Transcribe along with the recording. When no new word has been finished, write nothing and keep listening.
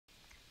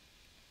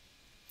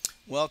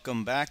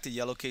Welcome back to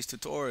Yellow Case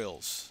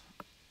Tutorials.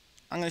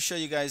 I'm going to show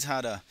you guys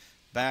how to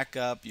back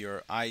up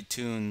your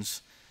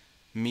iTunes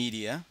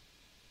media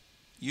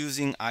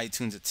using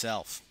iTunes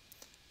itself.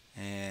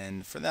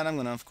 And for that I'm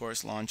going to of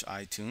course launch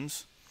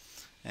iTunes.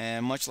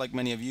 And much like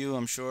many of you,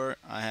 I'm sure,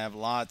 I have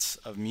lots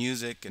of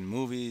music and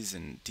movies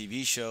and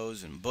TV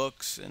shows and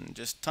books and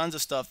just tons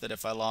of stuff that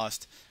if I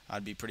lost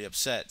I'd be pretty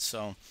upset.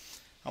 So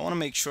I want to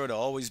make sure to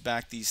always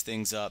back these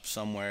things up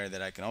somewhere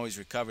that I can always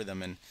recover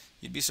them. And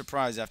you'd be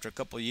surprised after a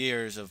couple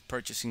years of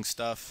purchasing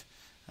stuff,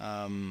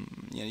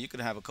 you could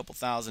have a couple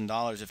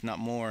 $1,000s, if not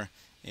more,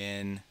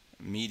 in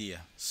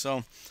media.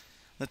 So,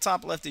 the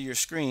top left of your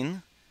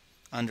screen,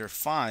 under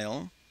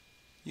File,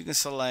 you can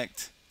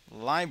select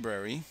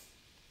Library,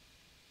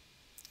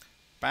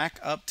 Back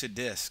Up to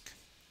Disk.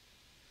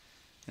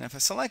 And if I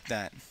select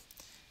that,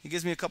 it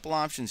gives me a couple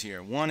options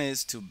here. One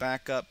is to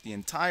back up the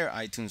entire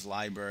iTunes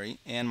library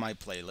and my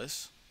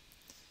playlists.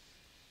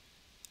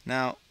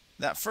 Now,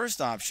 that first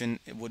option,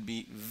 it would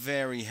be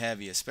very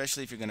heavy,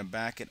 especially if you're going to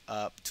back it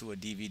up to a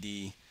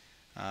DVD,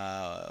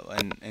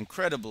 and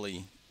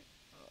incredibly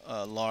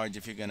large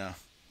if you're going to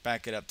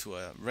back it up to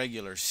a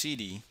regular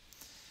CD.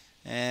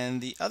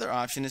 And the other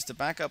option is to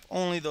back up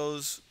only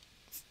those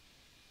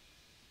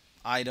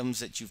items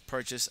that you've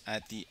purchased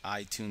at the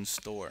iTunes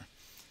store.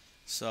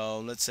 So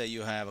let's say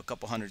you have a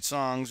couple hundred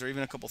songs or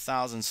even a couple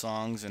thousand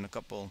songs and a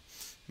couple,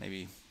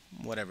 maybe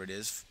whatever it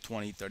is,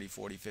 20, 30,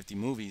 40, 50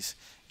 movies.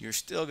 You're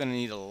still going to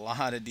need a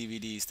lot of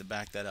DVDs to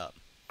back that up.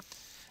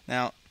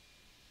 Now,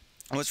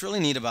 what's really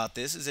neat about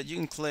this is that you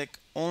can click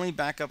only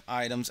backup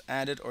items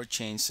added or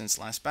changed since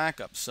last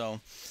backup. So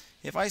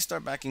if I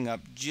start backing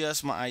up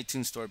just my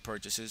iTunes store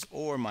purchases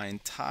or my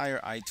entire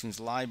iTunes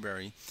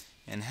library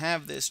and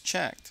have this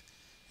checked,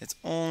 it's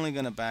only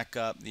going to back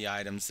up the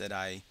items that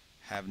I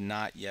have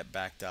not yet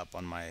backed up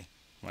on my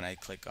when I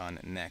click on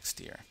next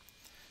here.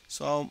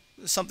 So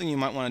something you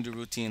might want to do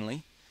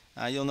routinely.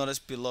 You'll notice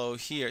below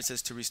here it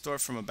says to restore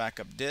from a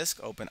backup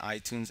disk, open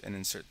iTunes and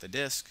insert the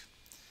disk.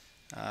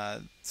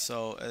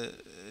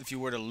 If you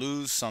were to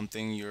lose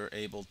something, you're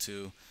able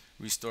to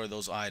restore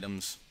those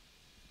items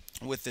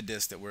with the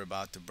disk that we're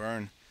about to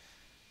burn.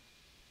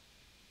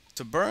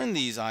 To burn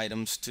these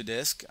items to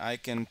disk, I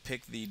can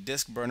pick the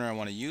disk burner I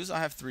want to use. I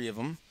have 3 of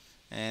them,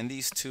 and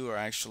these 2 are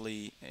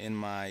actually in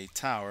my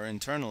tower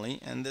internally,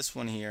 and this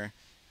one here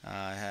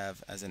I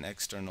have as an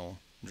external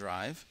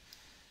drive.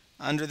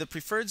 Under the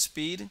preferred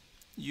speed,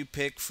 you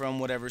pick from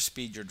whatever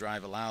speed your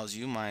drive allows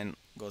you. Mine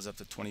goes up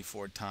to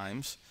 24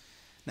 times.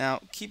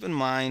 Now keep in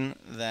mind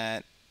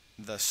that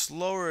the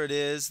slower it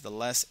is, the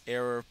less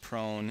error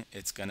prone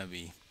it's going to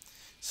be.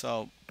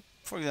 So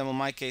for example, in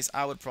my case,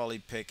 I would probably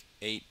pick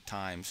 8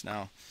 times.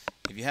 Now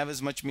if you have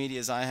as much media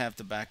as I have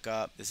to back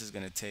up, this is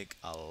going to take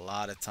a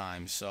lot of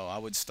time. So I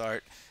would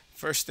start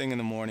first thing in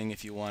the morning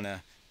if you want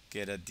to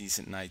get a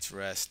decent night's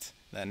rest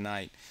that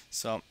night.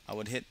 So I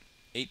would hit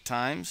 8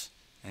 times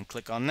and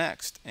click on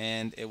next,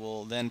 and it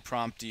will then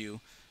prompt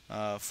you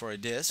for a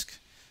disk.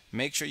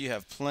 Make sure you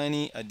have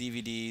plenty of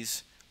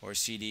DVDs or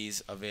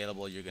CDs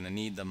available. You're going to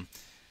need them.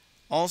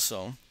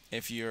 Also,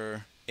 if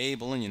you're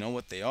able and you know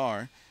what they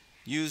are,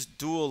 use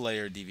dual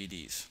layer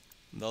DVDs.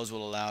 Those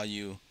will allow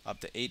you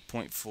up to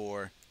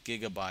 8.4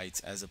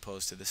 gigabytes as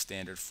opposed to the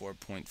standard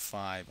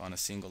 4.5 on a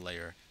single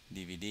layer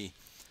DVD.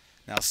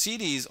 Now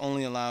CDs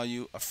only allow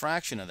you a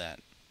fraction of that,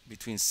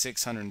 between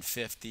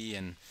 650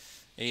 and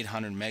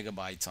 800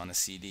 megabytes on a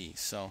CD.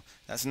 So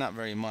that's not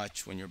very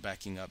much when you're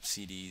backing up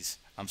CDs,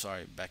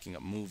 backing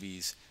up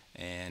movies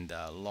and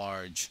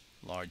large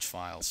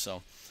files.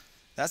 So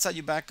that's how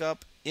you back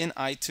up in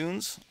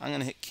iTunes. I'm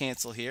going to hit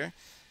cancel here.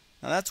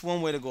 Now that's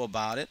one way to go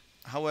about it.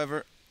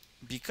 However,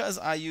 because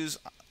I use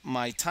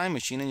my Time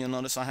Machine, and you'll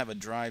notice I have a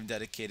drive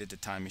dedicated to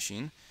Time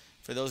Machine.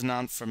 For those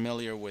not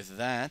familiar with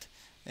that,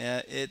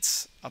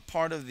 it's a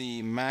part of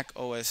the Mac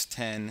OS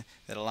X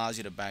that allows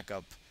you to back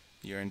up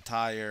your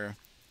entire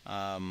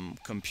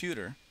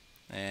computer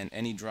and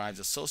any drives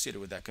associated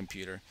with that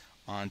computer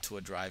onto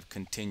a drive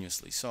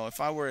continuously. So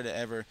if I were to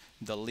ever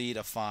delete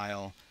a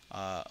file,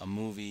 a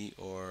movie,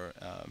 or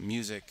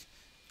music,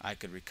 I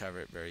could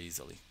recover it very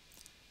easily.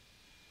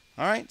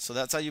 Alright, so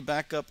that's how you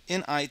back up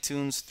in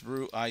iTunes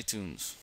through iTunes.